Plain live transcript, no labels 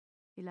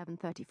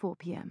11:34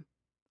 p.m.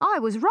 I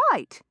was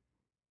right.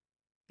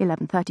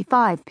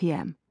 11:35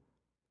 p.m.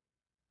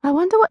 I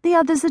wonder what the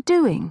others are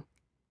doing.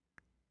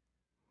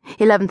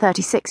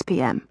 11:36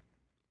 p.m.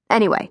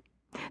 Anyway,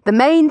 the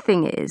main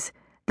thing is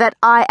that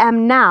I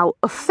am now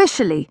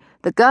officially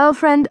the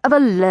girlfriend of a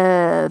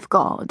love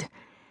god,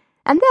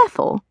 and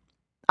therefore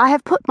I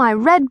have put my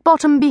red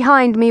bottom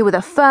behind me with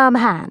a firm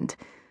hand.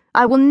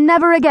 I will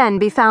never again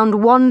be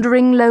found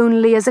wandering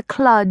lonely as a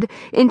clud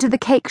into the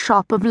cake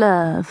shop of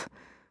love,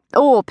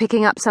 or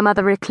picking up some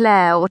other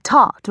eclair or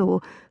tart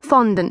or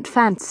fondant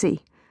fancy.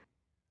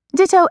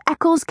 Ditto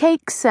Eccles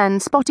cakes and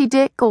Spotty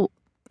Dick or...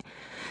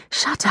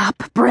 Shut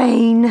up,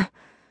 brain.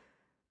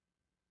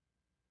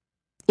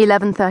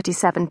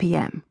 11:37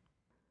 p.m.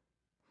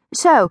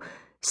 So,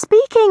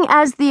 speaking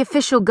as the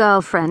official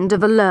girlfriend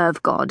of a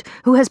love god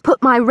who has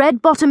put my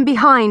red bottom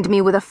behind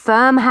me with a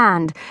firm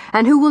hand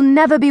and who will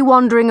never be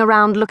wandering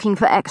around looking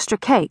for extra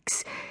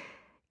cakes,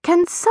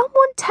 can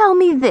someone tell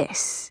me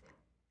this?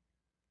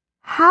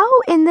 How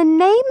in the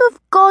name of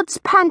God's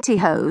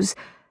pantyhose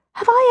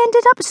have I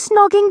ended up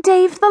snogging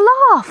Dave the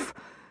Laugh,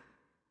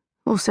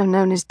 also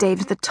known as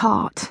Dave the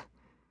Tart?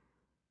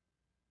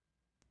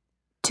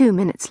 2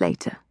 minutes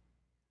later.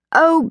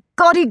 Oh,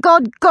 Goddy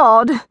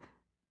God!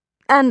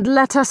 And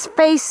let us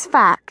face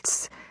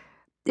facts.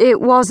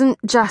 It wasn't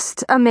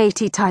just a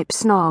matey type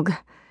snog.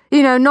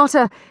 You know, not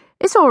a,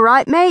 it's all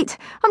right, mate,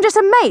 I'm just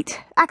a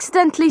mate,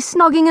 accidentally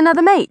snogging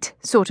another mate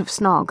sort of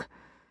snog.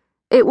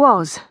 It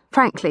was,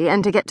 frankly,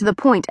 and to get to the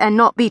point and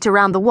not beat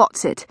around the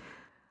what's-it,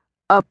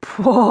 a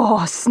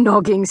poor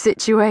snogging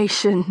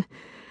situation.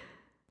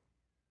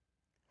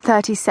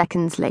 30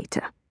 seconds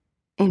later.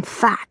 In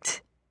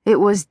fact, it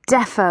was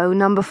defo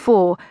number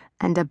 4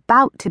 and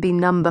about to be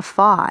number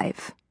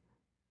 5.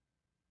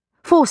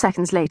 4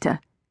 seconds later.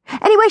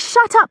 Anyway,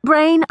 shut up,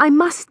 brain, I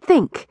must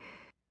think.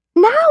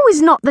 Now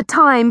is not the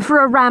time for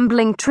a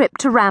rambling trip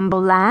to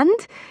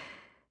Rambleland.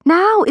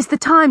 Now is the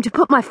time to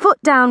put my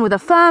foot down with a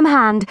firm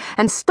hand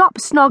and stop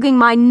snogging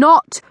my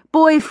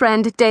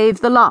not-boyfriend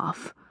Dave the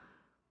Laugh.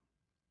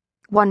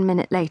 1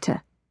 minute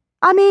later.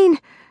 I mean,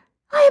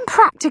 I am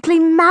practically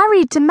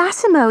married to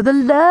Massimo, the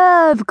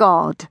love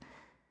god.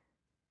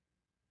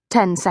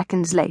 10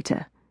 seconds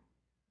later.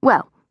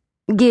 Well,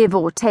 give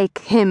or take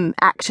him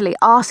actually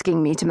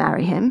asking me to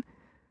marry him.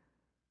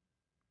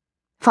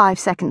 5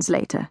 seconds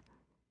later.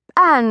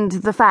 And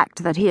the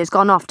fact that he has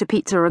gone off to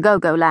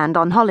Pizza-A-Go-Go land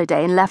on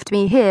holiday and left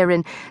me here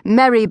in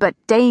merry but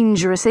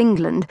dangerous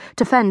England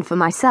to fend for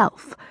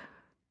myself.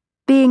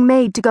 Being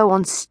made to go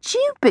on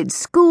stupid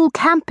school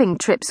camping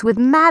trips with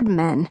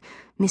madmen,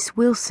 Miss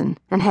Wilson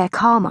and Herr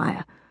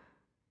Carmeyer.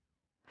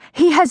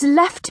 He has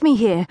left me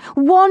here,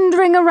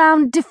 wandering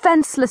around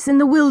defenceless in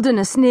the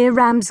wilderness near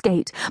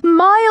Ramsgate,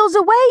 miles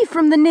away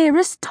from the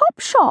nearest top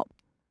shop.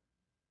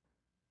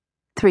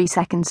 3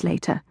 seconds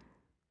later.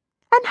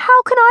 And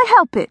how can I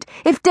help it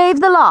if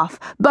Dave the Laugh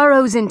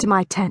burrows into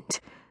my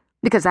tent?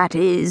 Because that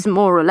is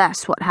more or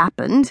less what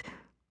happened.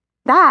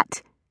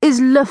 That is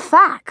le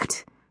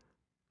fact.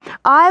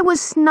 I was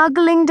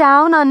snuggling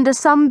down under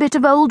some bit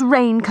of old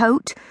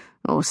raincoat,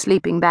 or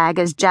sleeping bag,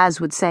 as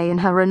Jazz would say in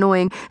her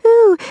annoying,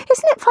 ooh,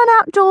 isn't it fun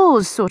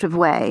outdoors sort of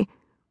way.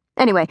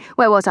 Anyway,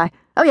 where was I?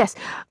 Oh yes,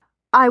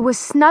 I was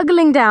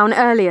snuggling down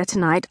earlier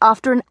tonight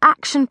after an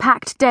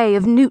action-packed day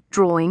of newt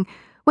drawing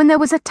when there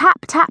was a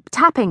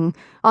tap-tap-tapping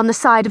on the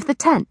side of the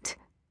tent.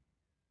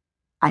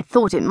 I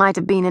thought it might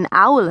have been an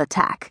owl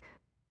attack,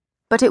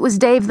 but it was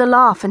Dave the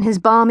Laugh and his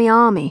balmy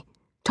army,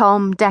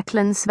 Tom,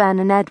 Declan, Sven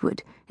and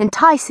Edward,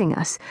 enticing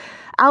us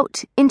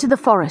out into the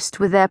forest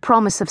with their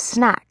promise of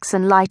snacks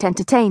and light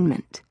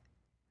entertainment.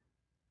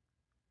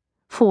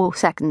 4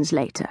 seconds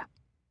later.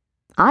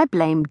 I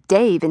blame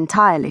Dave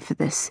entirely for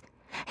this.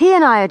 He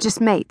and I are just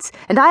mates,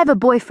 and I have a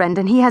boyfriend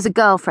and he has a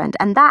girlfriend,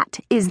 and that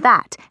is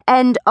that.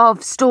 End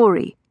of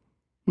story.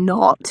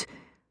 Not.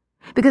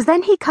 Because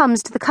then he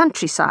comes to the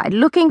countryside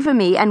looking for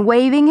me and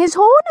waving his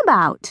horn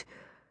about.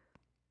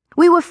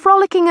 We were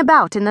frolicking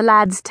about in the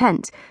lad's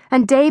tent,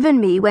 and Dave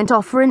and me went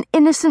off for an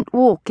innocent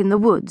walk in the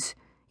woods.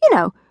 You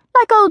know,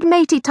 like old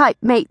matey-type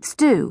mates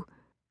do.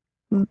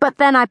 But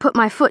then I put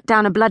my foot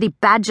down a bloody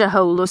badger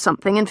hole or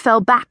something and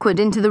fell backward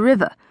into the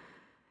river.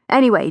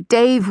 Anyway,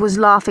 Dave was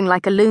laughing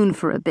like a loon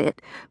for a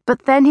bit,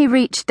 but then he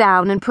reached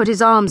down and put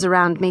his arms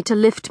around me to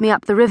lift me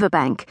up the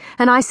riverbank,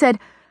 and I said,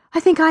 I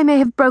think I may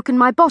have broken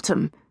my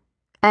bottom.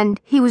 And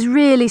he was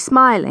really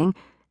smiling,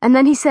 and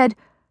then he said,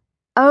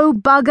 oh,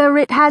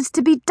 bugger, it has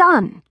to be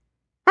done.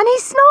 And he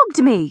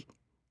snogged me.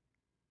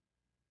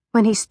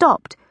 When he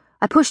stopped,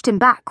 I pushed him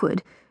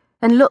backward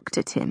and looked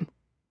at him.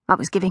 I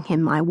was giving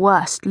him my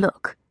worst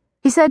look.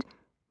 He said,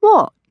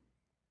 what?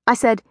 I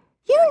said,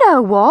 you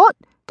know what?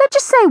 Don't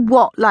just say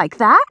what like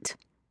that.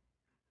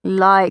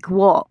 Like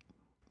what?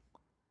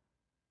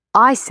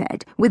 I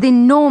said, with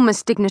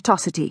enormous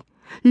dignitosity,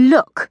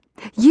 look,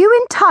 you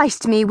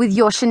enticed me with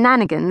your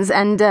shenanigans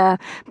and,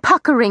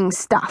 puckering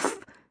stuff.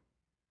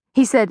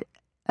 He said,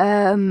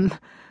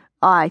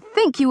 I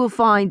think you will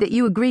find that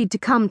you agreed to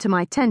come to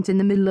my tent in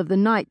the middle of the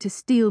night to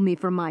steal me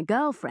from my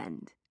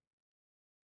girlfriend.